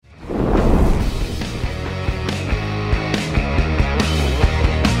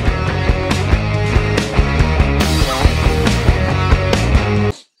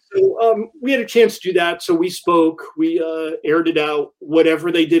chance to do that. So we spoke, we aired it out,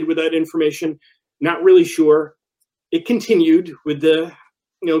 whatever they did with that information, not really sure. It continued with the,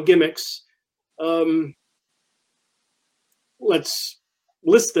 gimmicks. Let's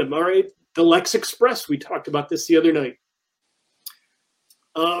list them. All right. The Lex Express. We talked about this the other night.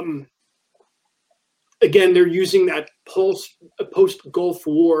 Again, they're using that post-Gulf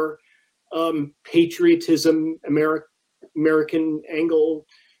War patriotism, American angle,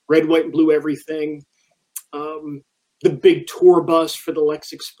 red, white, and blue, everything. The big tour bus for the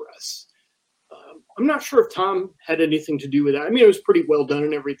Lex Express. I'm not sure if Tom had anything to do with that. I mean, it was pretty well done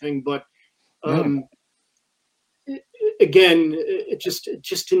and everything, but again, it just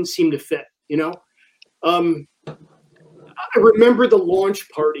didn't seem to fit, I remember the launch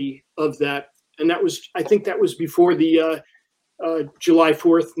party of that, and I think that was before the July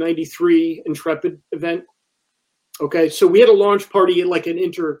 4th, 93 Intrepid event. Okay, so we had a launch party, like an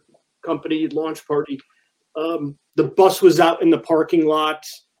inter-company launch party. The bus was out in the parking lot,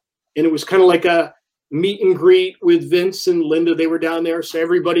 and it was kind of like a meet and greet with Vince and Linda. They were down there, so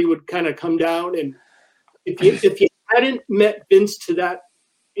everybody would kind of come down. And if you hadn't met Vince to that,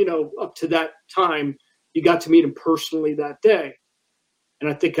 up to that time, you got to meet him personally that day. And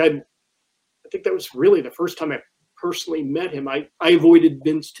I think that was really the first time I personally met him. I avoided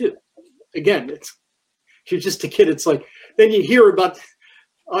Vince too. Again, you're just a kid. It's like, then you hear about,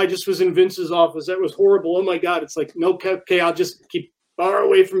 I just was in Vince's office. That was horrible. Oh my God. It's like, no, okay, I'll just keep far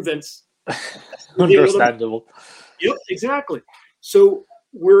away from Vince. Understandable. Yep, exactly. So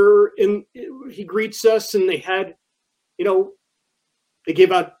he greets us, and they had, they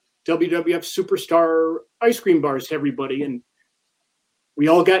gave out WWF Superstar ice cream bars to everybody, and we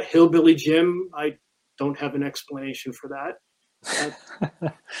all got Hillbilly Jim. I don't have an explanation for that.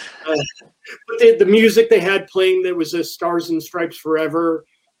 But the music they had playing, there was a Stars and Stripes Forever,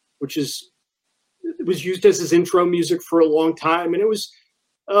 which was used as his intro music for a long time, and it was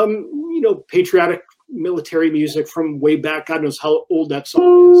patriotic military music from way back. God knows how old that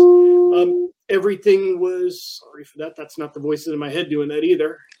song is. Everything was, sorry for that. That's not the voices in my head doing that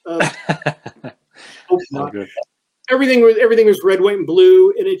either. Everything was red, white, and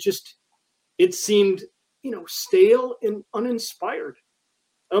blue, and it seemed, stale and uninspired.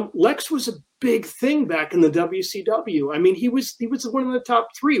 Lex was a big thing back in the WCW. I mean, he was one of the top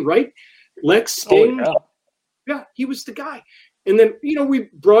three, right? Lex, Sting. Oh, yeah, he was the guy. And then, we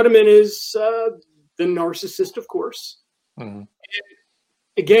brought him in as the narcissist, of course. Mm-hmm.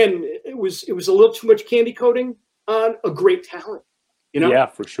 Again, it was a little too much candy coating on a great talent. Yeah,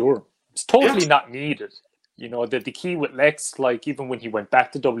 for sure. It's totally not needed. The key with Lex, like even when he went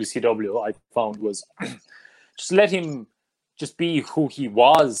back to WCW, I found was just let him just be who he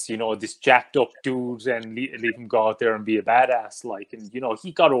was. This jacked up dude, and leave him go out there and be a badass. And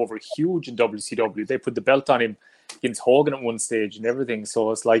he got over huge in WCW. They put the belt on him against Hogan at one stage and everything. So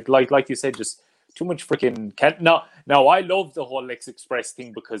it's like you said, just too much freaking. Now I love the whole Lex Express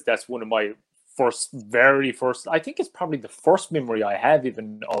thing because that's one of my very first. I think it's probably the first memory I have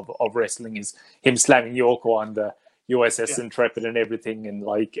even of wrestling is him slamming Yoko on the USS Intrepid and everything. And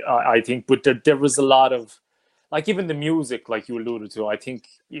I think, but there was a lot of even the music, like you alluded to. I think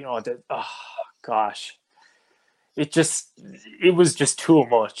it was just too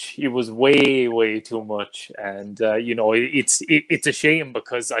much. It was way, way too much. And, it's a shame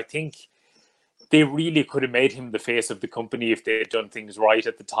because I think they really could have made him the face of the company if they had done things right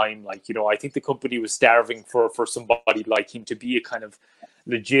at the time. I think the company was starving for somebody like him to be a kind of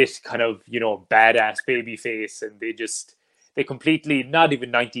legit kind of, badass baby face. And they completely, not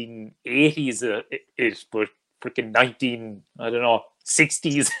even 1980s but freaking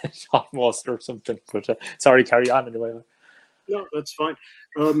 60s almost or something. But sorry, carry on anyway. No, that's fine.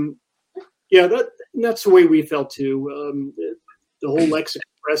 That's the way we felt too. The whole Lex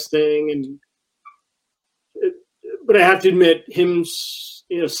Express thing, and but I have to admit, him,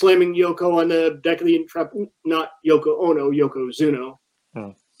 slamming Yoko on the deck of the Intrepid, not Yoko Ono, Yokozuna.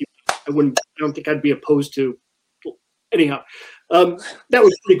 I don't think I'd be opposed to. Anyhow, that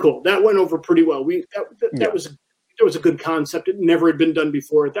was pretty cool. That went over pretty well. That was a good concept. It never had been done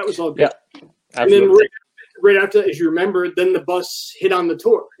before. That was all good. Yeah, and then right after, as you remember, then the bus hit on the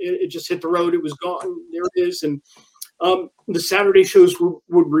tour. It just hit the road. It was gone. There it is. And the Saturday shows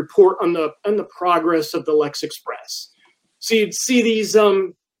would report on the progress of the Lex Express. So you'd see these,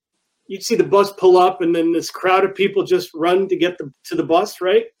 you'd see the bus pull up, and then this crowd of people just run to get to the bus,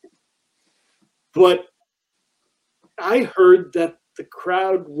 right? But I heard that the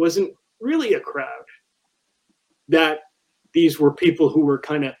crowd wasn't really a crowd. That these were people who were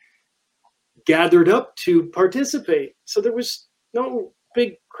kind of gathered up to participate. So there was no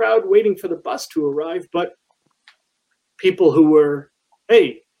big crowd waiting for the bus to arrive, but people who were,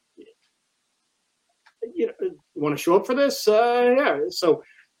 hey, you want to show up for this? Yeah. So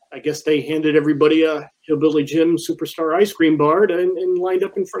I guess they handed everybody a Hillbilly Jim Superstar ice cream bar and lined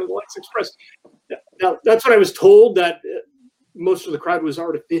up in front of the Lex Express. Now, that's what I was told, that most of the crowd was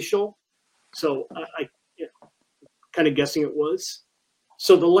artificial. So I kind of guessing it was.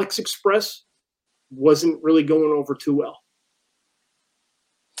 So the Lex Express wasn't really going over too well.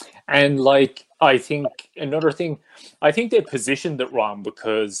 And like, I think another thing, I think they positioned it wrong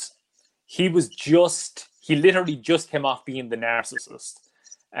because he literally just came off being the narcissist.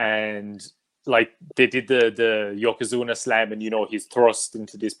 And like they did the Yokozuna slam and, he's thrust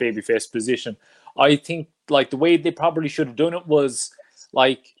into this babyface position. I think like the way they probably should have done it was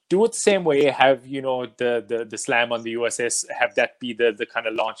like, do it the same way, have, the slam on the USS, have that be the kind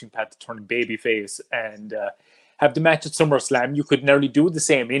of launching pad to turn babyface, and have the match at SummerSlam. You could nearly do the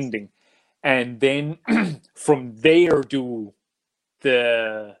same ending. And then from there do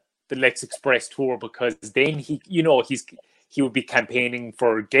the Lex Express tour, because then he would be campaigning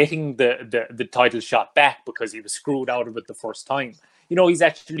for getting the title shot back because he was screwed out of it the first time. He's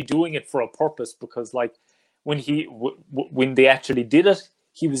actually doing it for a purpose, because like when they actually did it,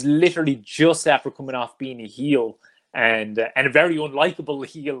 he was literally just after coming off being a heel and a very unlikable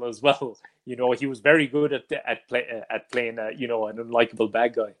heel as well. He was very good at playing an unlikable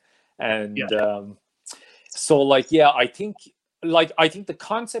bad guy. And so like, yeah, I think the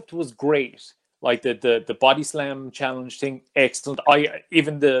concept was great. Like the body slam challenge thing, excellent.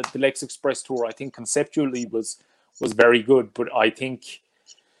 Even the Lex Express tour, I think conceptually was very good, but I think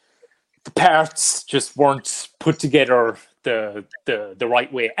the parts just weren't put together the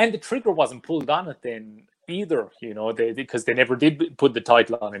right way, and the trigger wasn't pulled on it then either. Because they never did put the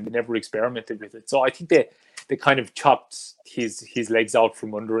title on him, they never experimented with it. So I think they kind of chopped his legs out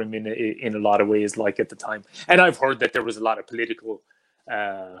from under him in a lot of ways, like at the time. And I've heard that there was a lot of political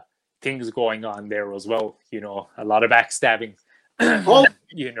things going on there as well. A lot of backstabbing. Oh,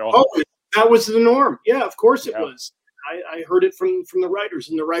 that was the norm. Yeah, of course it was. I heard it from the writers,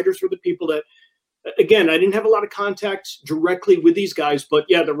 and the writers were the people that, again, I didn't have a lot of contacts directly with these guys, but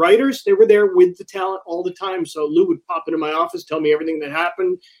yeah, the writers, they were there with the talent all the time. So Lou would pop into my office, tell me everything that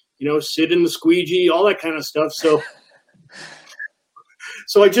happened, sit in the squeegee, all that kind of stuff. So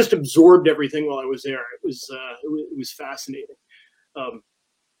I just absorbed everything while I was there. It was fascinating.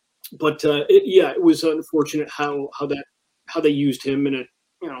 But it was unfortunate how they used him, and it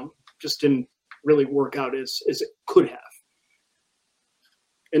just didn't really work out as it could have.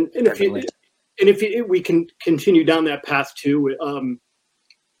 And if we can continue down that path too,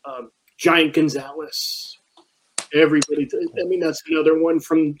 Giant Gonzalez, everybody. I mean, that's another one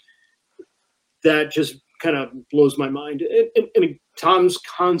from that just kind of blows my mind. And Tom's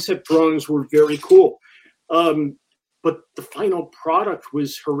concept drawings were very cool. But the final product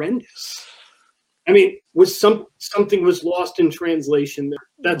was horrendous. I mean, something was lost in translation there.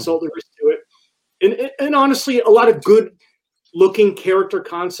 That's all there is to it. And honestly, a lot of good looking character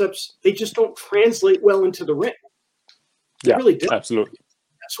concepts, they just don't translate well into the ring. They really don't. Absolutely.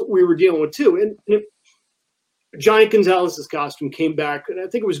 That's what we were dealing with too. And Giant Gonzalez's costume came back, and I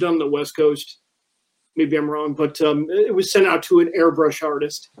think it was done on the West Coast. Maybe I'm wrong, but it was sent out to an airbrush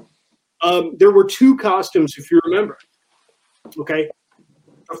artist. There were two costumes, if you remember. Okay.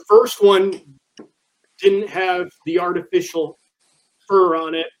 The first one didn't have the artificial fur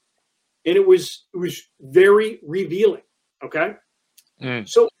on it, and it was very revealing. Okay.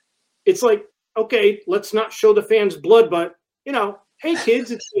 So it's like, okay, let's not show the fans blood, but hey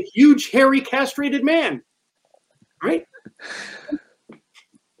kids, it's a huge, hairy, castrated man. Right?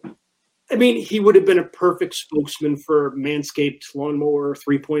 I mean, he would have been a perfect spokesman for Manscaped Lawnmower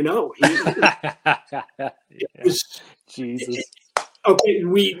 3.0. Jesus. Okay,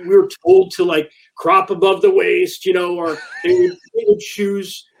 we were told to like crop above the waist, or they would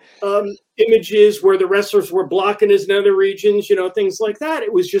choose images where the wrestlers were blocking his nether regions, things like that.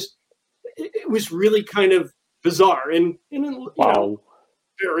 It was really kind of bizarre and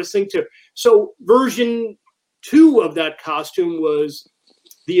embarrassing too. So version 2 of that costume was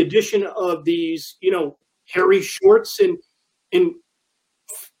the addition of these, hairy shorts and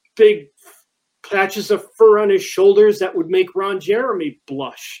big patches of fur on his shoulders that would make Ron Jeremy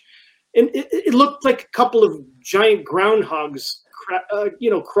blush. And it looked like a couple of giant groundhogs,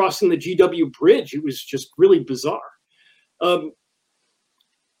 crossing the GW bridge. It was just really bizarre. But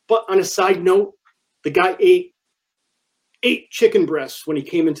on a side note, the guy ate chicken breasts when he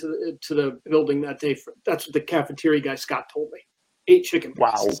came into the building that day. That's what the cafeteria guy, Scott, told me. 8 chicken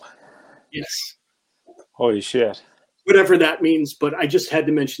breasts. Wow. Yes. Holy shit. whatever that means. But I just had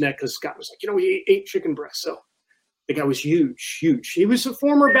to mention that because Scott was like, he ate chicken breast. So the guy was huge. He was a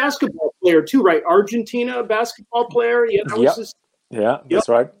former basketball player too, right? Argentina basketball player. Yeah, that's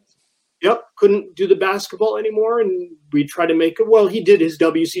right. Yep, couldn't do the basketball anymore, and we tried to make it. Well, he did his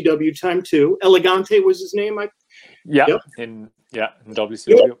WCW time too. Elegante was his name. In WCW.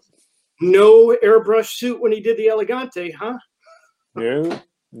 Yep. No airbrush suit when he did the Elegante, huh? No.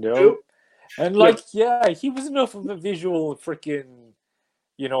 And he was enough of a visual freaking,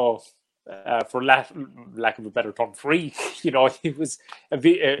 for lack of a better term, freak. He was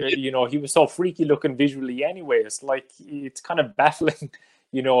he was so freaky looking visually anyway. It's like, it's kind of baffling.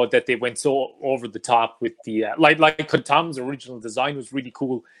 That they went so over the top with the like Tom's original design was really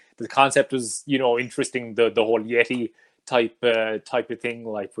cool. The concept was interesting. The whole Yeti type of thing.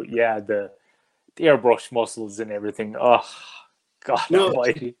 Like, but yeah, the airbrush muscles and everything. Oh God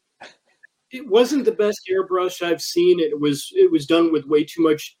Almighty! It wasn't the best airbrush I've seen. It was done with way too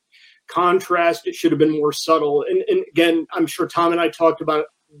much contrast. It should have been more subtle. And again, I'm sure Tom and I talked about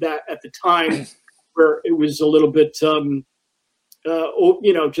that at the time, where it was a little bit.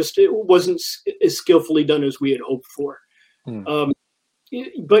 Just it wasn't as skillfully done as we had hoped for.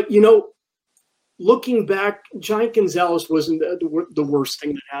 But looking back, Giant Gonzalez wasn't the worst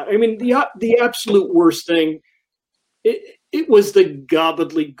thing that happened. I mean, the absolute worst thing. It was the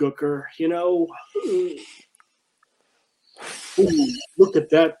gobbledygooker. Look at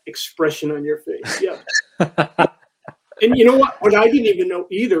that expression on your face. Yeah. And you know what? What I didn't even know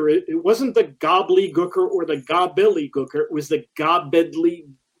either, it wasn't the gobbledygooker or the gobbellygooker. It was the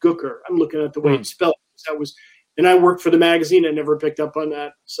gobbledygooker. I'm looking at the way it's spelled. That was, and I worked for the magazine. I never picked up on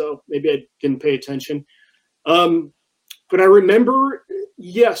that, so maybe I didn't pay attention. But I remember,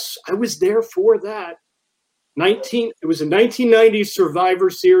 yes, I was there for that. It was a 1990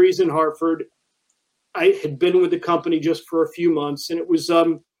 Survivor Series in Hartford. I had been with the company just for a few months, and it was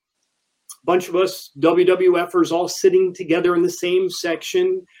bunch of us WWFers all sitting together in the same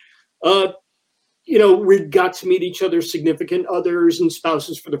section. We got to meet each other's significant others and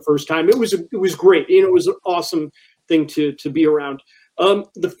spouses for the first time. It was great. It was an awesome thing to be around.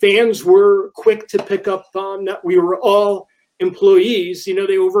 The fans were quick to pick up on that we were all employees.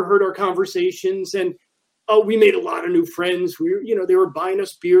 They overheard our conversations, and we made a lot of new friends. They were buying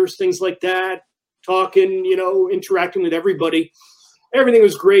us beers, things like that, talking, interacting with everybody. Everything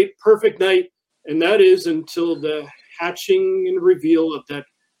was great, perfect night, and that is until the hatching and reveal of that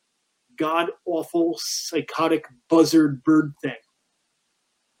god-awful, psychotic buzzard bird thing.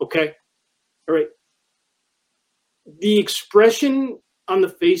 Okay? All right. The expression on the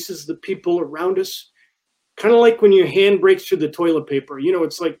faces of the people around us, kind of like when your hand breaks through the toilet paper.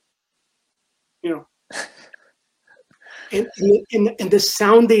 It's like, and the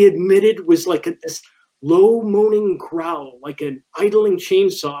sound they emitted was like this low moaning growl, like an idling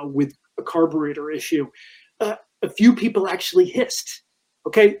chainsaw with a carburetor issue. A few people actually hissed.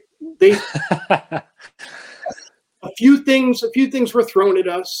 Okay, a few things were thrown at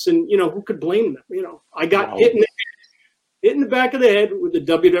us, and who could blame them? I got hit in the back of the head with the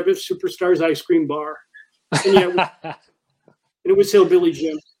WWF Superstars ice cream bar, and it was Hillbilly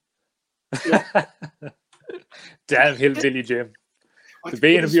Jim. Yeah. Damn Hillbilly Jim. The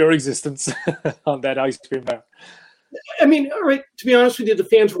bane of your existence on that ice cream bar. I mean, all right, to be honest with you, the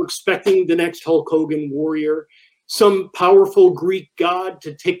fans were expecting the next Hulk Hogan warrior, some powerful Greek god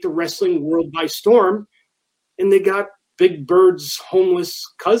to take the wrestling world by storm, and they got Big Bird's homeless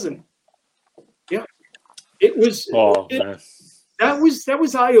cousin. Yeah. It was that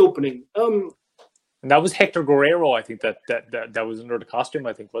was eye-opening. And that was Hector Guerrero, I think that was under the costume,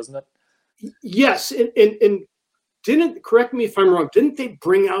 I think, wasn't it? Yes, and didn't, correct me if I'm wrong, didn't they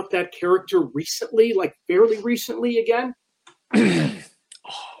bring out that character recently, like fairly recently again?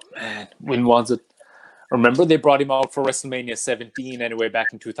 Oh, man. When was it? Remember they brought him out for WrestleMania 17 anyway,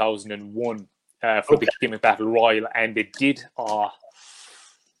 back in 2001 for the Gimmick Battle Royal, and they did,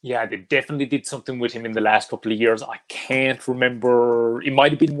 they definitely did something with him in the last couple of years. I can't remember. It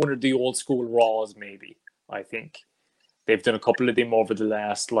might have been one of the old school Raws, maybe, I think. They've done a couple of them over the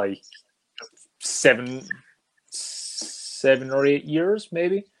last, like, 7 or 8 years,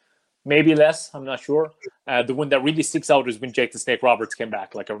 maybe less. I'm not sure. The one that really sticks out is when Jake the Snake Roberts came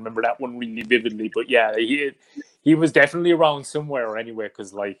back. Like, I remember that one really vividly. But yeah, he was definitely around somewhere anyway,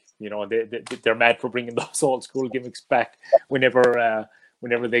 because they're mad for bringing those old school gimmicks back whenever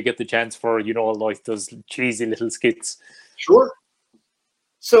they get the chance for like those cheesy little skits. Sure.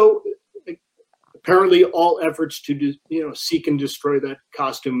 So apparently, all efforts to seek and destroy that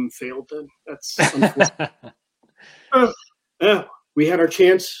costume failed. Then that's unfortunate. We had our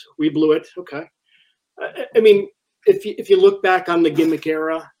chance. We blew it. Okay. I mean, if you look back on the gimmick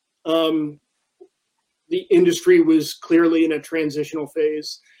era, the industry was clearly in a transitional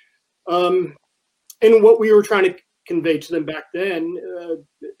phase. And what we were trying to convey to them back then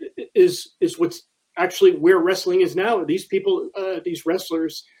is what's actually where wrestling is now. These people, these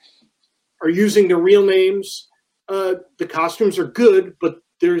wrestlers, are using their real names. The costumes are good, but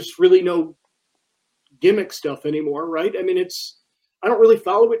there's really no gimmick stuff anymore, right? I mean, I don't really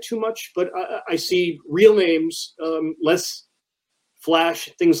follow it too much, but I see real names, less flash,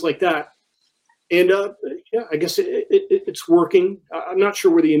 things like that. And yeah, I guess it's working. I'm not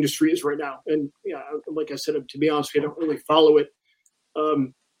sure where the industry is right now. And yeah, like I said, to be honest with you, I don't really follow it.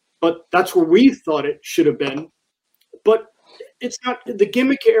 But that's where we thought it should have been. But it's not. The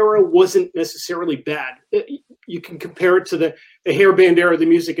gimmick era wasn't necessarily bad. You can compare it to the hairband era of the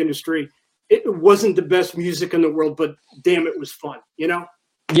music industry. It wasn't the best music in the world, but damn, it was fun, you know?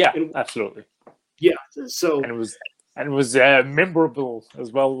 Yeah, absolutely. Yeah. So and it was memorable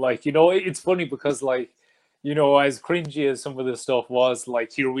as well. Like, you know, it's funny because, like, you know, as cringy as some of this stuff was,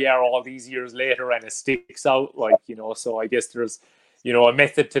 like, here we are all these years later and it sticks out, like, you know. So I guess there's, you know, a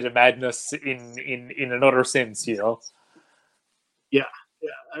method to the madness in another sense, you know. Yeah.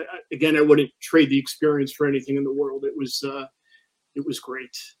 Again, I wouldn't trade the experience for anything in the world. It was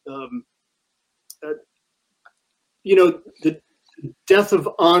great. You know, the death of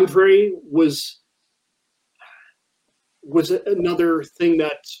Andre was another thing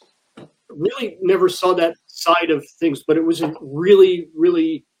that really never saw that side of things, but it was a really,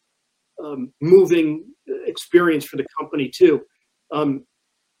 really moving experience for the company too.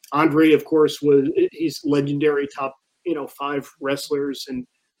 Andre, of course, he's legendary, top 5 wrestlers, and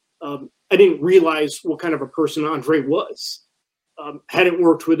I didn't realize what kind of a person Andre was. Hadn't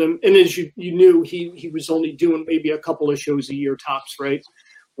worked with him, and as you knew, he was only doing maybe a couple of shows a year tops, right?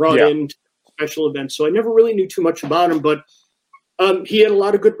 Brought in special events, so I never really knew too much about him. But he had a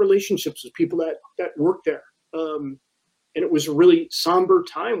lot of good relationships with people that worked there, and it was a really somber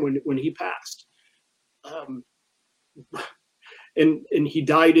time when he passed. And he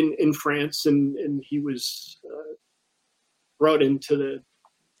died in France, and he was brought into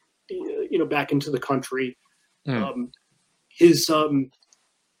the back into the country. His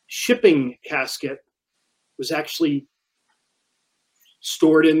shipping casket was actually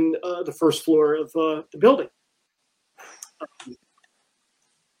stored in the first floor of the building.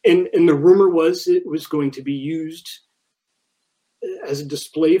 And the rumor was it was going to be used as a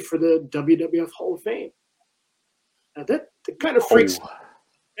display for the WWF Hall of Fame. Now that kind of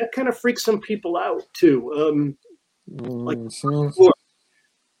freaks some people out too.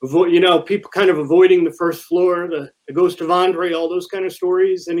 People kind of avoiding the first floor, the ghost of Andre, all those kind of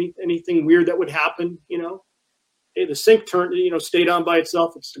stories. Anything weird that would happen, hey, the sink turned, stayed on by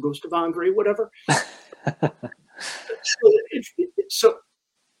itself. It's the ghost of Andre, whatever. So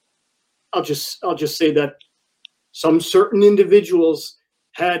I'll just say that some certain individuals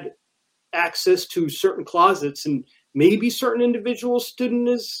had access to certain closets, and maybe certain individuals stood in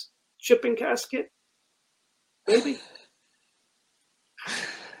his shipping casket. Maybe.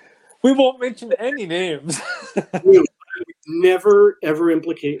 We won't mention any names. Never, ever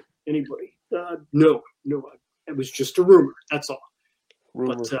implicate anybody. No. It was just a rumor. That's all.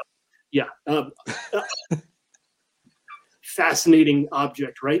 Rumor. But, fascinating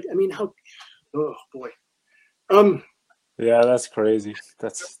object, right? I mean, oh, boy. Yeah, that's crazy.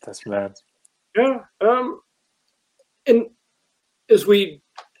 That's mad. Yeah. And as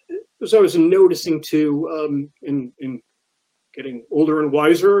I was noticing too, in getting older and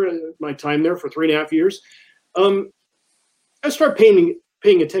wiser, my time there for 3.5 years, I started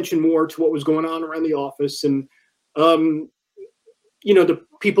paying attention more to what was going on around the office, and the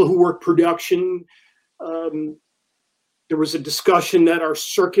people who work production. There was a discussion that our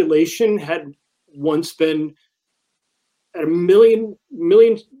circulation had once been at 1 million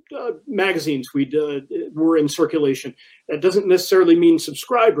magazines were in circulation. That doesn't necessarily mean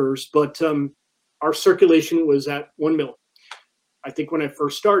subscribers, but our circulation was at 1 million. I think when I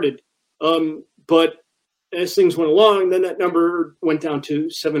first started, but as things went along, then that number went down to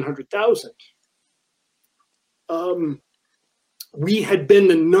 700,000. We had been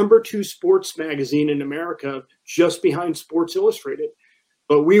the number 2 sports magazine in America, just behind Sports Illustrated,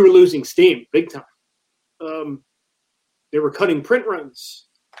 but we were losing steam big time. They were cutting print runs,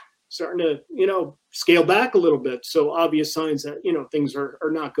 starting to, scale back a little bit. So obvious signs that, things are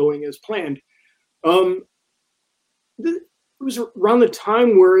not going as planned. It was around the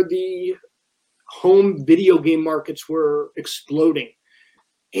time where the home video game markets were exploding,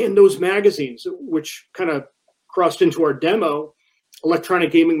 and those magazines, which kind of crossed into our demo,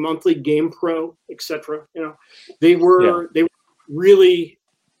 Electronic Gaming Monthly, Game Pro, etc. You know, they were really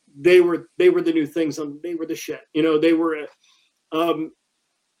they were the new things. They were the shit. You know, they were.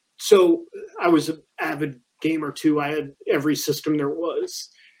 So I was an avid gamer too. I had every system there was,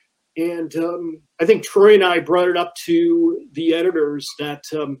 and I think Troy and I brought it up to the editors that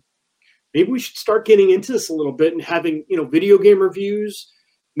maybe we should start getting into this a little bit and having, you know, video game reviews,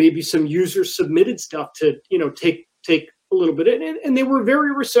 maybe some user submitted stuff to, you know, take a little bit. And they were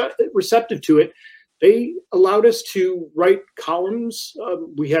very receptive to it. They allowed us to write columns.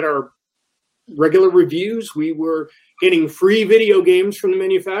 We had our regular reviews. We were getting free video games from the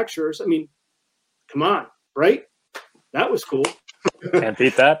manufacturers. I mean, come on, right? That was cool. Can't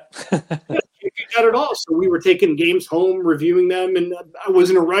beat that. Can't beat that at all. So we were taking games home, reviewing them, and I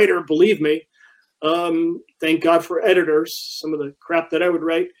wasn't a writer, believe me. Thank God for editors. Some of the crap that I would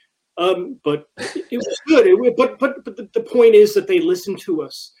write, but it was good. But the point is that they listened to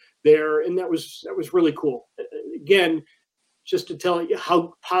us there, and that was really cool. Again, just to tell you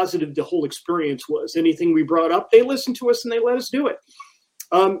how positive the whole experience was. Anything we brought up, they listened to us and they let us do it.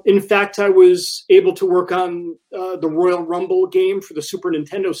 In fact, I was able to work on the Royal Rumble game for the Super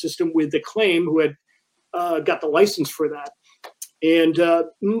Nintendo system with Acclaim, who had got the license for that. And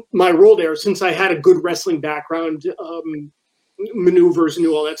my role there, since I had a good wrestling background, maneuvers,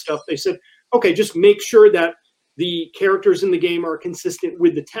 knew all that stuff, they said, okay, just make sure that the characters in the game are consistent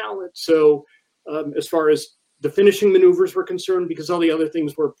with the talent. So as far as the finishing maneuvers were concerned, because all the other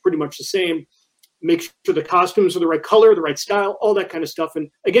things were pretty much the same, make sure the costumes are the right color, the right style, all that kind of stuff. And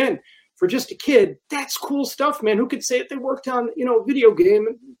again, for just a kid, that's cool stuff, man. Who could say it? They worked on, you know, a video game.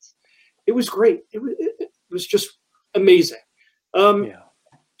 It was great. It was just amazing. When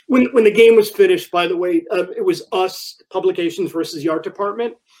the game was finished, by the way, it was us, Publications versus the art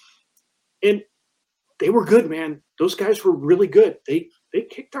department. And they were good, man. Those guys were really good. They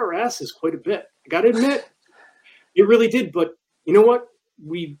kicked our asses quite a bit. I got to admit, it really did. But you know what?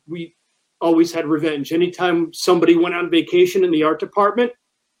 We always had revenge. Anytime somebody went on vacation in the art department,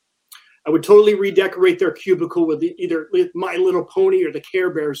 I would totally redecorate their cubicle with either My Little Pony or the Care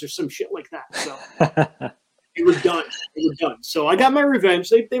Bears or some shit like that. So they were done. They were done. So I got my revenge.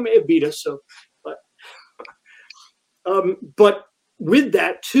 They may have beat us. So, but with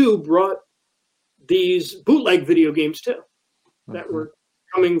that too brought these bootleg video games too that were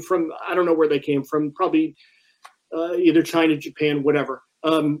coming from, I don't know where they came from, probably either China, Japan, whatever.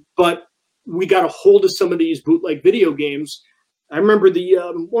 But we got a hold of some of these bootleg video games. I remember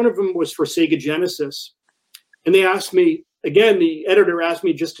one of them was for Sega Genesis. And they asked me, again, the editor asked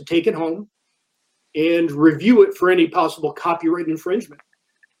me just to take it home and review it for any possible copyright infringement.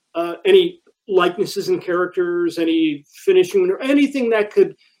 Any likenesses and characters, any finishing, or anything that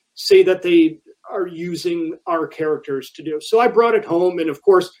could say that they are using our characters to do. So I brought it home, and of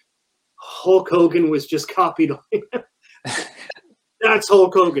course, Hulk Hogan was just copied. That's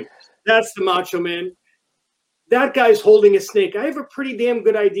Hulk Hogan. That's the Macho Man. That guy's holding a snake. I have a pretty damn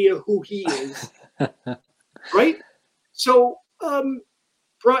good idea who he is. Right? So I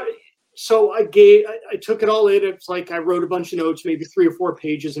took it all in. It's like I wrote a bunch of notes, maybe 3 or 4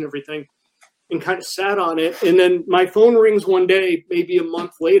 pages and everything, and kind of sat on it. And then my phone rings one day, maybe a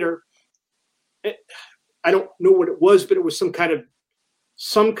month later. I don't know what it was, but it was some kind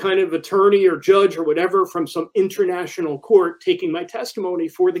of attorney or judge or whatever from some international court taking my testimony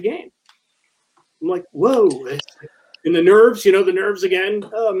for the game. I'm like, whoa. And the nerves again.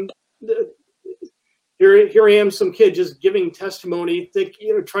 Here I am, some kid just giving testimony,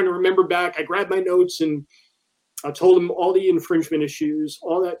 trying to remember back. I grabbed my notes and I told him all the infringement issues,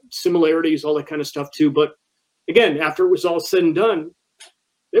 all that similarities, all that kind of stuff too. But again, after it was all said and done,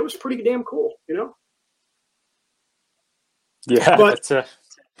 it was pretty damn cool, you know? Yeah, that's a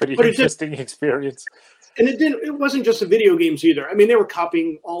pretty interesting experience. And it wasn't just the video games either. I mean, they were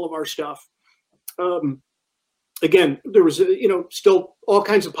copying all of our stuff. Again, there was, still all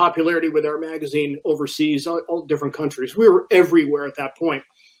kinds of popularity with our magazine overseas, all different countries. We were everywhere at that point.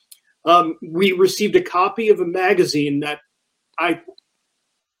 We received a copy of a magazine that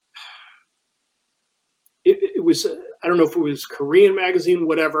it was, I don't know if it was Korean magazine,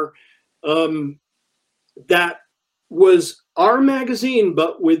 whatever, that was our magazine,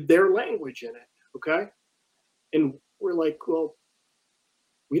 but with their language in it. Okay. And we're like, well,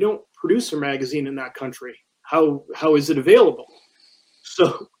 we don't produce a magazine in that country. How is it available?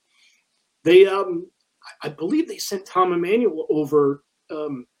 So they, I believe they sent Tom Emanuel over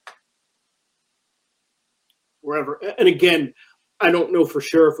wherever. And again, I don't know for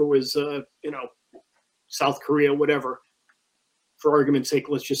sure if it was, South Korea, whatever. For argument's sake,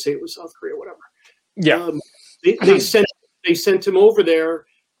 let's just say it was South Korea, whatever. Yeah. They sent they sent him over there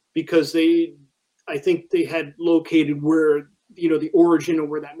because I think they had located where, the origin of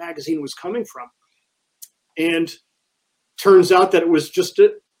where that magazine was coming from. And turns out that it was just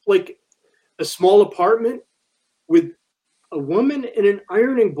a small apartment with a woman and an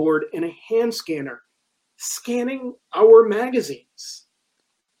ironing board and a hand scanner scanning our magazines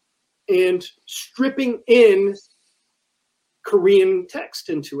and stripping in Korean text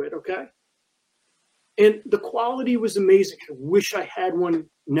into it, okay? And the quality was amazing. I wish I had one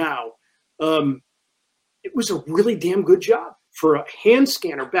now. It was a really damn good job for a hand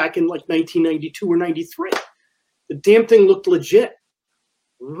scanner back in 1992 or 93. The damn thing looked legit.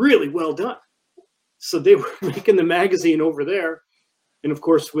 Really well done. So they were making the magazine over there. And of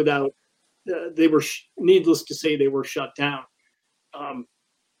course, they were, needless to say, they were shut down.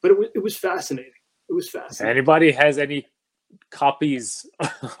 But it was fascinating. It was fascinating. If anybody has any copies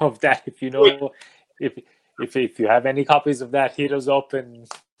of that, if if you have any copies of that, hit us up and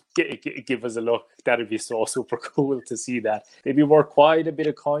give us a look. That'd be so super cool to see that. Maybe worth quite a bit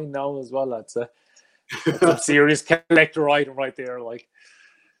of coin now as well. That's a serious collector item right there.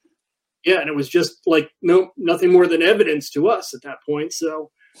 Yeah, and it was just nothing more than evidence to us at that point.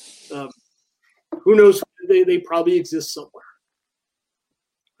 So who knows? They probably exist somewhere.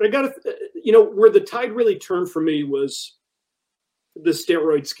 But I got to, where the tide really turned for me was the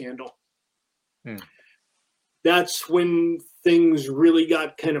steroid scandal. That's when things really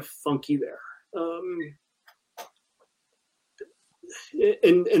got kind of funky there.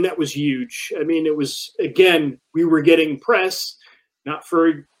 And that was huge. I mean, it was, again, we were getting press, not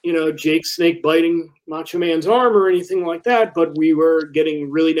for, Jake Snake biting Macho Man's arm or anything like that, but we were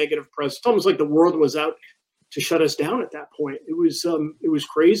getting really negative press. It's almost like the world was out to shut us down at that point. It was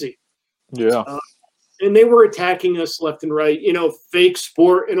crazy. Yeah. And they were attacking us left and right, fake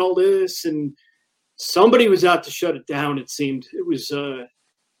sport and all this. And somebody was out to shut it down. It seemed it was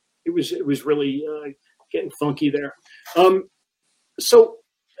really getting funky there. So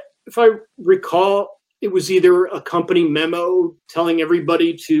if I recall, it was either a company memo telling everyone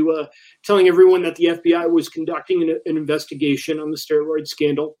that the FBI was conducting an investigation on the steroid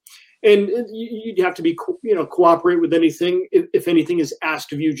scandal, and you'd have to be, cooperate with anything if anything is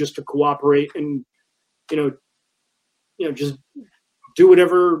asked of you, just to cooperate and, just do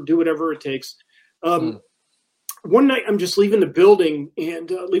whatever it takes. One night I'm just leaving the building and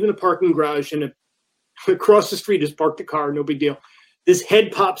leaving the parking garage, and across the street is parked a car. No big deal. This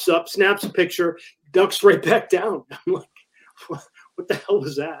head pops up, snaps a picture, ducks right back down. I'm like, what the hell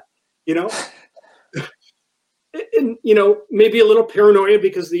was that? And, maybe a little paranoia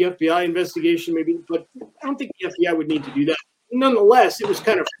because of the FBI investigation, maybe, but I don't think the FBI would need to do that. Nonetheless, it was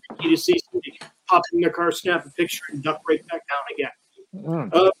kind of freaky to see somebody pop in their car, snap a picture, and duck right back down again.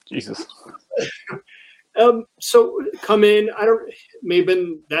 Jesus. So come in, may have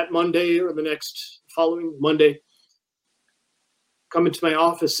been that Monday or the next following Monday, come into my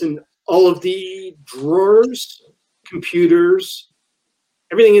office, and all of the drawers, computers,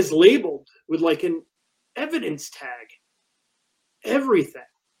 everything is labeled with an evidence tag, everything.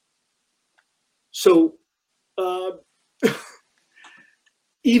 So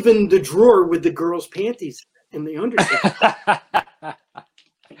even the drawer with the girl's panties and the underwear.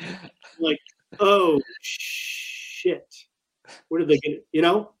 Oh shit! What are they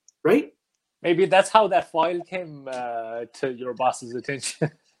gonna? Right? Maybe that's how that file came to your boss's attention.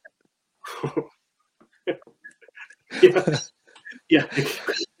 Yeah.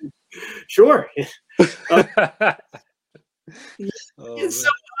 Sure. So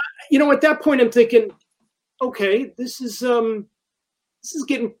at that point, I'm thinking, okay, this is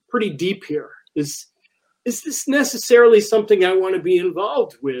getting pretty deep here. Is this necessarily something I want to be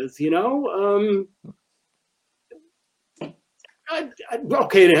involved with?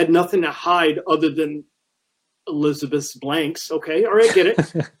 Okay, it had nothing to hide other than Elizabeth's blanks. Okay, all right, get it.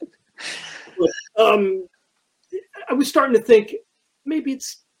 But, I was starting to think maybe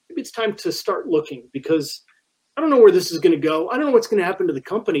it's time to start looking, because I don't know where this is going to go. I don't know what's going to happen to the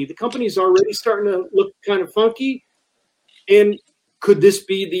company. The company's already starting to look kind of funky. And could this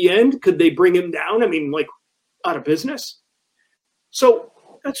be the end? Could they bring him down? I mean, out of business? So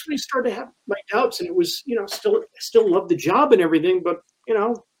that's when I started to have my doubts. And it was, still love the job and everything, but,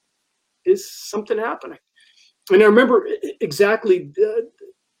 is something happening? And I remember exactly the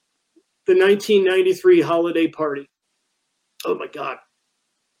 1993 holiday party. Oh my God.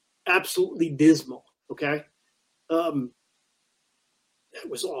 Absolutely dismal. Okay. It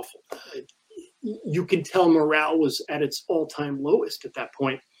was awful. You can tell morale was at its all-time lowest at that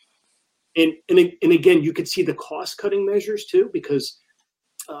point. And again, you could see the cost-cutting measures too, because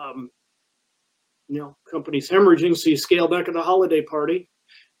company's hemorrhaging, so you scale back at the holiday party.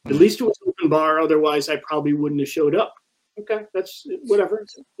 At least it was open bar. Otherwise, I probably wouldn't have showed up. Okay, that's whatever.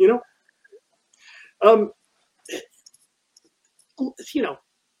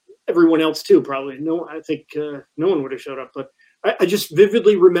 Everyone else too, probably. No, I think no one would have showed up. But I just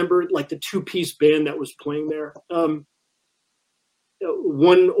vividly remember like the two-piece band that was playing there.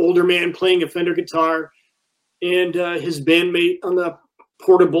 One older man playing a Fender guitar, and his bandmate on the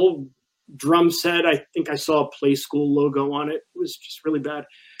portable drum set. I think I saw a Play School logo on it. It was just really bad.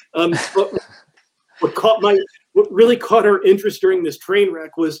 But what really caught our interest during this train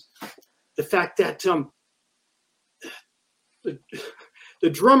wreck was the fact that the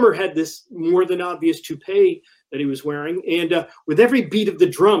drummer had this more than obvious toupee that he was wearing, and with every beat of the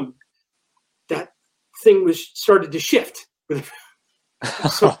drum, that thing started to shift.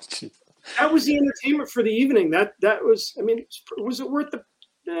 So that was the entertainment for the evening. That was, I mean, was it worth it?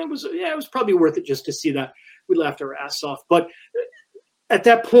 It was probably worth it just to see that. We laughed our ass off, but at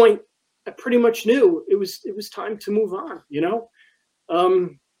that point, I pretty much knew it was time to move on.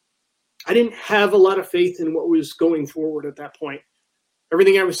 I didn't have a lot of faith in what was going forward at that point.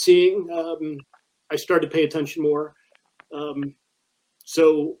 Everything I was seeing, I started to pay attention more.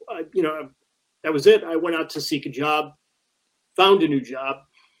 So that was it. I went out to seek a job, found a new job,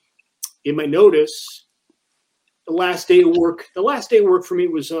 gave my notice. The last day of work for me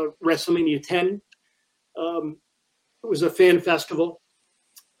was WrestleMania 10. It was a fan festival.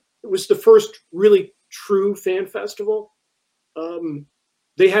 It was the first really true fan festival.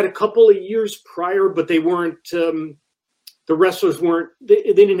 They had a couple of years prior, but they weren't. The wrestlers weren't. They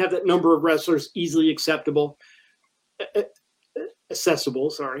didn't have that number of wrestlers easily accessible.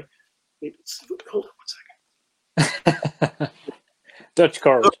 Sorry. Hold on 1 second. Dutch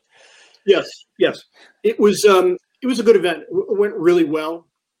card. Yes. It was a good event. It went really well.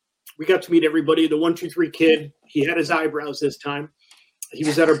 We got to meet everybody. The 1, 2, 3 kid. He had his eyebrows this time. He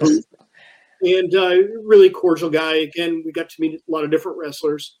was at our booth. And really cordial guy. Again, we got to meet a lot of different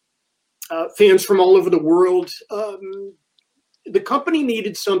wrestlers, fans from all over the world. The company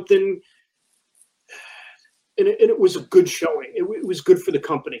needed something, and it was a good showing. It was good for the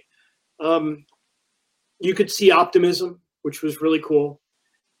company. You could see optimism, which was really cool.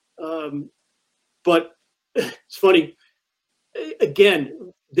 But it's funny.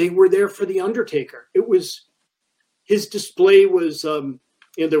 Again, they were there for The Undertaker. It was his display was.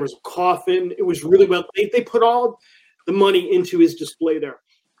 There was a coffin. It was really well. They put all the money into his display there.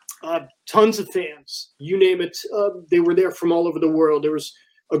 Tons of fans, you name it. They were there from all over the world. There was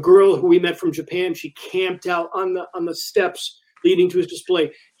a girl who we met from Japan. She camped out on the steps leading to his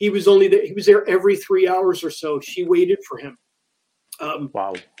display. He was there every 3 hours or so. She waited for him.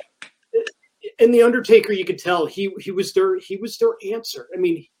 Wow. And The Undertaker, you could tell he was their answer. I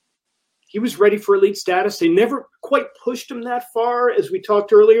mean, he was ready for elite status. They never quite pushed him that far. As we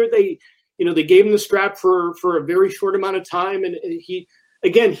talked earlier, they gave him the strap for a very short amount of time. And he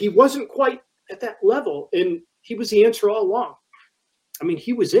wasn't quite at that level. And he was the answer all along. I mean,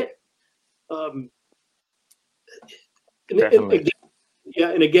 he was it. And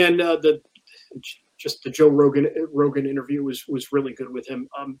again, the Joe Rogan interview was really good with him.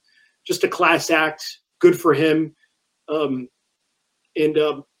 Just a class act, good for him.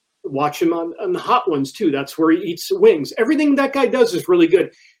 Watch him on the Hot Ones too. That's where he eats wings. Everything that guy does is really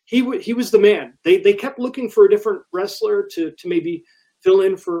good. He was the man. They kept looking for a different wrestler to maybe fill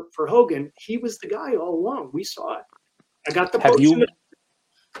in for Hogan. He was the guy all along. We saw it. I got the post.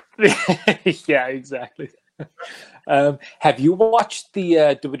 Yeah, exactly. Have you watched the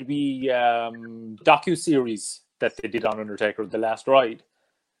WWE docu-series that they did on Undertaker, The Last Ride?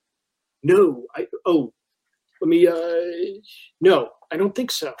 No. No, I don't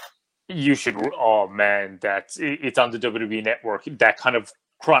think so. You should. Oh man, it's on the WWE Network. That kind of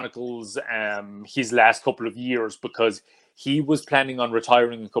chronicles his last couple of years, because he was planning on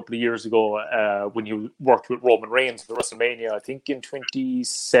retiring a couple of years ago when he worked with Roman Reigns at WrestleMania, I think in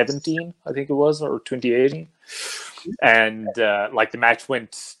 2017, I think it was, or 2018. And the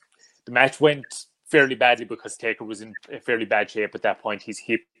match went fairly badly because Taker was in a fairly bad shape at that point. His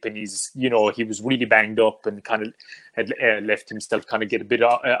hip, and he was really banged up and kind of had left himself kind of get a bit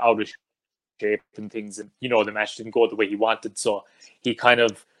out of shape and things. And, the match didn't go the way he wanted. So he kind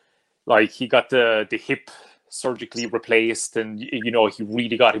of he got the hip surgically replaced, and, he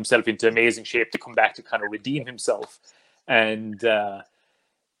really got himself into amazing shape to come back to kind of redeem himself. And the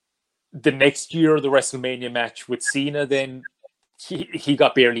next year, the WrestleMania match with Cena, then he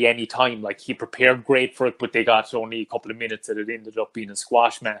got barely any time. He prepared great for it, but they got only a couple of minutes, and it ended up being a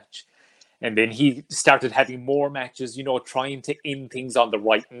squash match. And then he started having more matches, trying to end things on the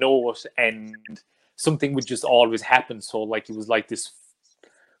right note. And something would just always happen. So like it was like this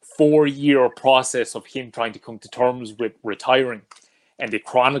 4-year process of him trying to come to terms with retiring, and they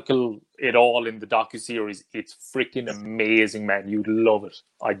chronicle it all in the docuseries. It's freaking amazing, man. You'd love it.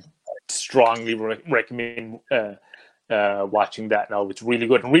 I strongly recommend watching that now. It's really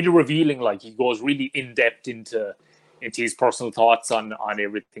good and really revealing. Like he goes really in depth into his personal thoughts on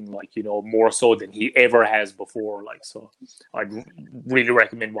everything, like, you know, more so than he ever has before. Like, so I'd really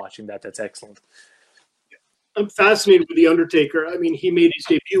recommend watching that. That's excellent. I'm fascinated with The Undertaker. I mean, he made his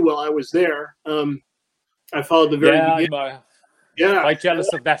debut while I was there. I followed the very beginning. I'm quite jealous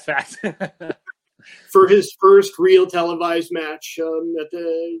of that fact. For his first real televised match at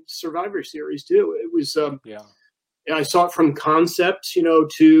the Survivor Series too. It was I saw it from concept, you know,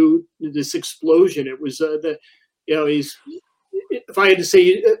 to this explosion. It was he's, if I had to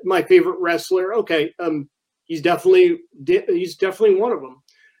say my favorite wrestler, okay, he's definitely one of them.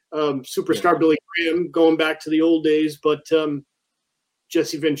 Superstar Billy Graham, going back to the old days, but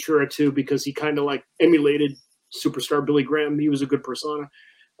Jesse Ventura too, because he kind of like emulated Superstar Billy Graham. He was a good persona.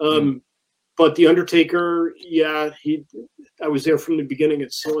 But The Undertaker, I was there from the beginning.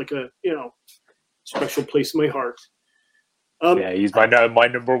 It's like a, you know, special place in my heart. He's my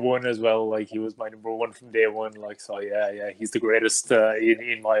number one as well. Like he was my number one from day one. Like, so he's the greatest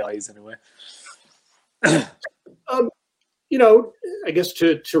in my eyes anyway. You know, I guess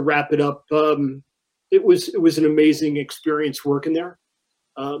to wrap it up, it was an amazing experience working there.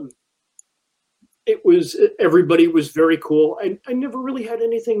 Everybody was very cool. I never really had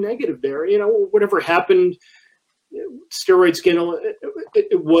anything negative there. You know, whatever happened, steroids,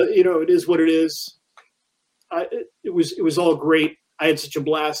 it is what it is. It was all great. I had such a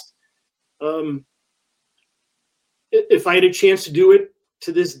blast. If I had a chance to do it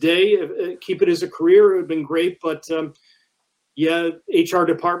to this day, keep it as a career, it would have been great. But HR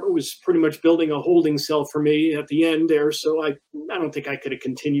department was pretty much building a holding cell for me at the end there. So I don't think I could have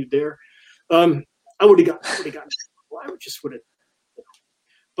continued there. I would have gotten. Well, I just would have.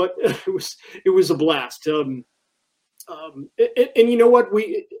 But it was a blast. And you know what?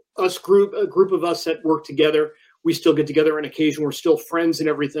 A group of us that work together, we still get together on occasion. We're still friends and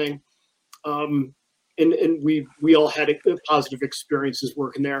everything. And we all had positive experiences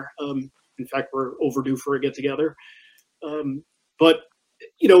working there. In fact, we're overdue for a get together. But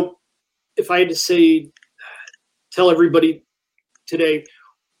you know, if I had to tell everybody today,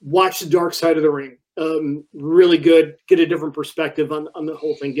 watch The Dark Side of the Ring. Really good. Get a different perspective on the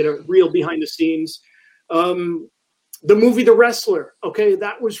whole thing. Get a real behind the scenes. The movie The Wrestler. Okay,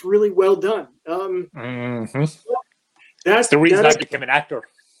 that was really well done. That's the reason I became an actor.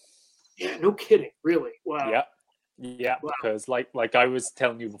 Yeah, no kidding. Really. Wow. Yeah. Wow. Because like I was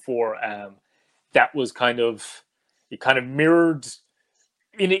telling you before, that was it kind of mirrored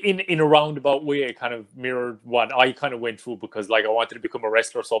in a roundabout way. It kind of mirrored what I kind of went through, because like I wanted to become a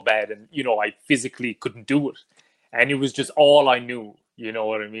wrestler so bad, and you know I physically couldn't do it, and it was just all I knew. You know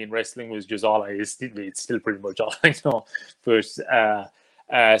what I mean? Wrestling was just all it's still pretty much all I know. But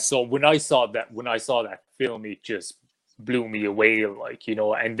so when I saw that film, it just blew me away. Like, you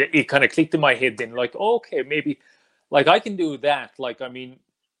know, and it kind of clicked in my head. Then like, okay, maybe like I can do that. Like, I mean,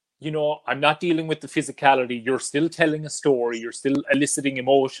 you know, I'm not dealing with the physicality. You're still telling a story. You're still eliciting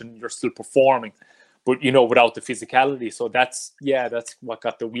emotion. You're still performing, but, you know, without the physicality. So that's what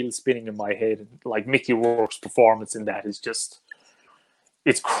got the wheel spinning in my head. And like Mickey Rourke's performance in that is just,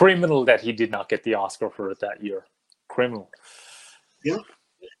 it's criminal that he did not get the Oscar for it that year. Criminal. Yeah.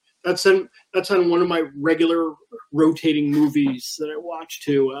 That's on one of my regular rotating movies that I watch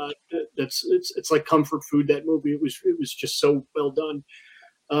too. It's like comfort food, that movie. It was just so well done.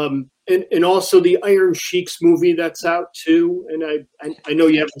 And also the Iron Sheiks movie that's out too. And I know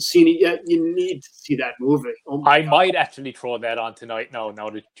you haven't seen it yet. You need to see that movie. Oh I God. Might actually throw that on tonight. Now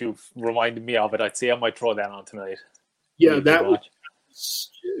that you've reminded me of it, I'd say I might throw that on tonight. Yeah, that was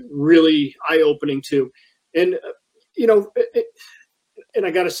really eye-opening too. And you know, and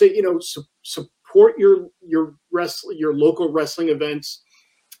I got to say, you know, support your local wrestling events,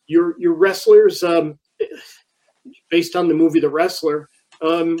 your wrestlers. Based on the movie The Wrestler.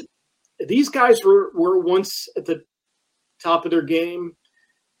 These guys were once at the top of their game.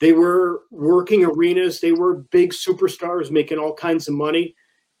 They were working arenas. They were big superstars making all kinds of money.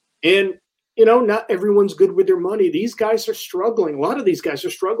 And, you know, not everyone's good with their money. These guys are struggling. A lot of these guys are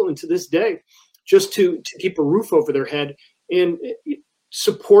struggling to this day just to keep a roof over their head. And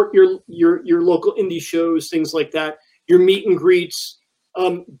support your local indie shows, things like that, your meet and greets,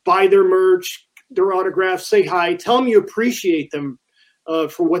 buy their merch, their autographs, say hi, tell them you appreciate them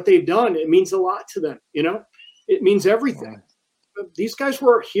for what they've done. It means a lot to them, you know? It means everything. these guys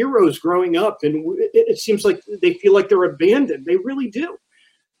were heroes growing up, and it seems like they feel like they're abandoned. They really do.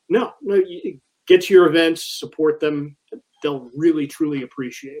 No, you get to your events, support them. They'll really, truly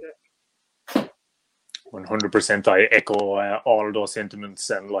appreciate it. 100%. I echo all of those sentiments,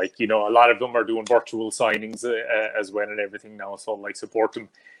 and like, you know, a lot of them are doing virtual signings as well and everything now. So like, support them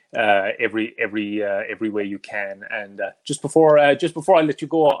every way you can. And just before I let you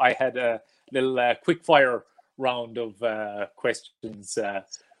go, I had a little quick fire round of questions.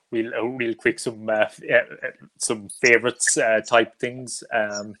 Real quick, some favorites type things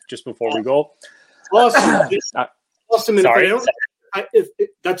just before we go. Awesome. Awesome. And sorry. if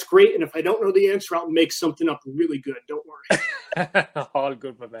that's great. And if I don't know the answer, I'll make something up really good. Don't worry. All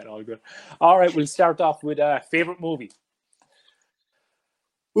good, my man. All good. All right. We'll start off with favorite movie.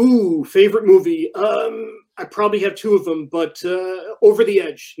 Ooh, favorite movie. I probably have two of them, but Over the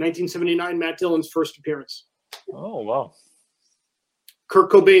Edge, 1979, Matt Dillon's first appearance. Oh, wow. Kurt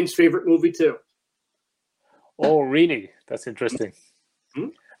Cobain's favorite movie too. Oh, really? That's interesting. Hmm?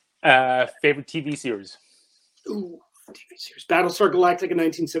 Favorite TV series? Ooh, TV series. Battlestar Galactica,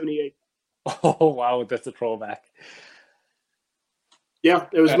 1978. Oh, wow. That's a throwback. Yeah,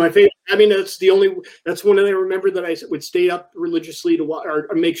 it was my favorite. I mean, that's one that I remember that I would stay up religiously to watch or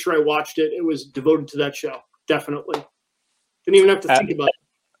make sure I watched it. It was devoted to that show. Definitely. Didn't even have to think about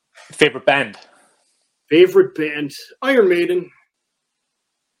it. Favorite band? Favorite band? Iron Maiden.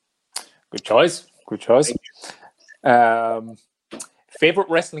 Good choice. Good choice. Favorite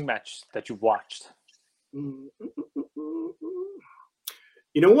wrestling match that you've watched? You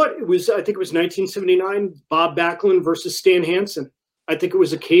know what? I think it was 1979, Bob Backlund versus Stan Hansen. I think it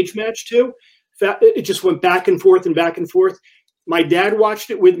was a cage match too. It just went back and forth and back and forth. My dad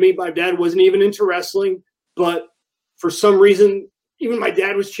watched it with me. My dad wasn't even into wrestling, but for some reason, even my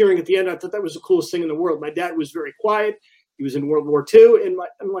dad was cheering at the end. I thought that was the coolest thing in the world. My dad was very quiet. He was in World War II, and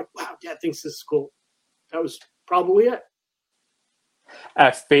I'm like, wow, Dad thinks this is cool. That was probably it.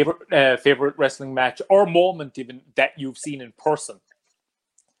 Favorite wrestling match or moment even that you've seen in person?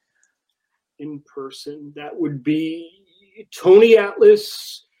 In person, that would be Tony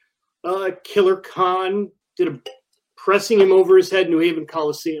Atlas, Killer Khan pressing him over his head in New Haven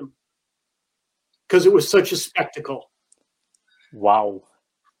Coliseum because it was such a spectacle. Wow.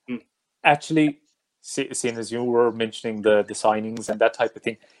 Actually, seeing as you were mentioning the signings and that type of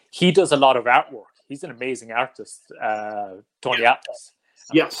thing, he does a lot of artwork. He's an amazing artist, Tony Atlas.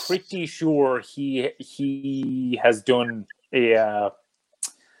 Yes. I'm pretty sure he has done a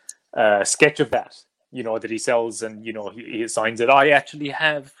sketch of that, you know, that he sells, and you know he signs it. I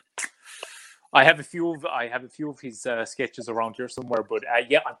have a few of his sketches around here somewhere, but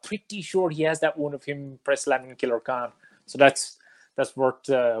yeah, I'm pretty sure he has that one of him press slamming Killer Khan. So that's worth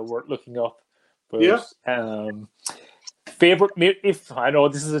looking up. But, yeah. Favorite, if I know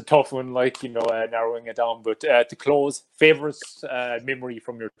this is a tough one, like, you know, narrowing it down, but to close, favorite memory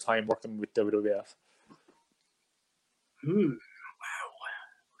from your time working with WWF. Wow.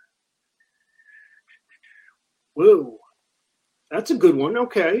 Whoa, that's a good one.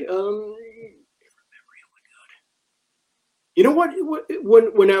 Okay. You know what?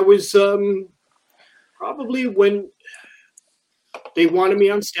 When I was probably when they wanted me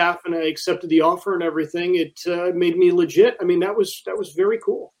on staff and I accepted the offer and everything, it made me legit. I mean, that was very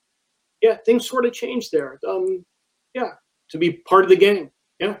cool. Yeah, things sort of changed there. Yeah, to be part of the gang.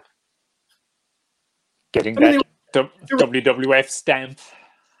 Yeah, getting that WWF stamp.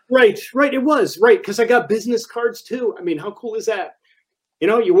 Right. It was right because I got business cards too. I mean, how cool is that? You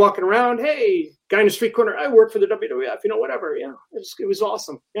know, you're walking around. Hey, guy in the street corner. I work for the WWF. You know, whatever. Yeah, it was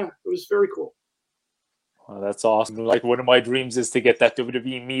awesome. Yeah, it was very cool. Well, that's awesome. Like, one of my dreams is to get that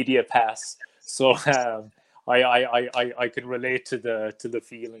WWE media pass. So I can relate to the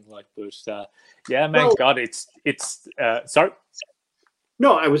feeling, like, but yeah, man, well, God, it's sorry.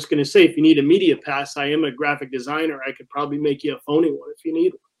 No, I was going to say, if you need a media pass, I am a graphic designer. I could probably make you a phony one if you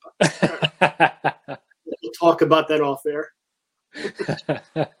need one. We'll talk about that off air.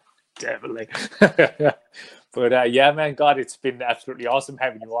 Definitely. But yeah, man, God, it's been absolutely awesome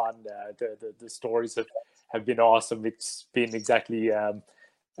having you on. The stories have been awesome. It's been exactly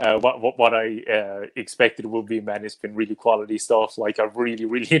what I expected it would be, man. It's been really quality stuff. Like, I've really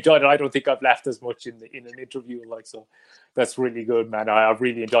enjoyed it. I don't think I've laughed as much in an interview, like, so that's really good, man. I've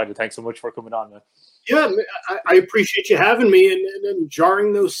really enjoyed it. Thanks so much for coming on, man. Yeah, I appreciate you having me and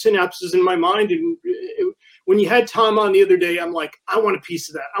jarring those synapses in my mind. And when you had Tom on the other day, I'm like, I want a piece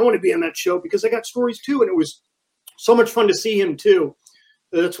of that. I want to be on that show because I got stories too, and it was so much fun to see him too.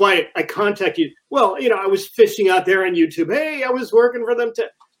 That's why I contacted you. Well, you know, I was fishing out there on YouTube. Hey, I was working for them.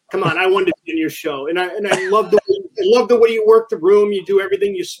 Come on, I wanted to be in your show, and I love the way you love the way you work the room. You do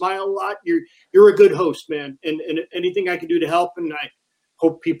everything. You smile a lot. You're a good host, man. And anything I can do to help, and I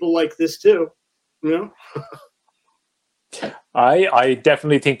hope people like this too. You know. I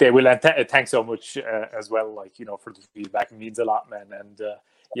definitely think they will, and thanks so much as well. Like, you know, for the feedback, it means a lot, man. And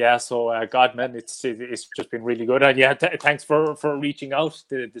yeah, so God, man, it's just been really good. And yeah, thanks for reaching out.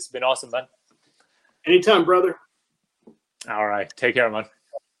 This has been awesome, man. Anytime, brother. All right, take care, man.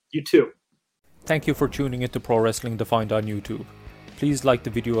 You too. Thank you for tuning into Pro Wrestling Defined on YouTube. Please like the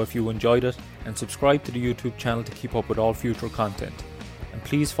video if you enjoyed it, and subscribe to the YouTube channel to keep up with all future content. And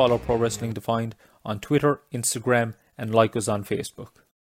please follow Pro Wrestling Defined on Twitter, Instagram, and like us on Facebook.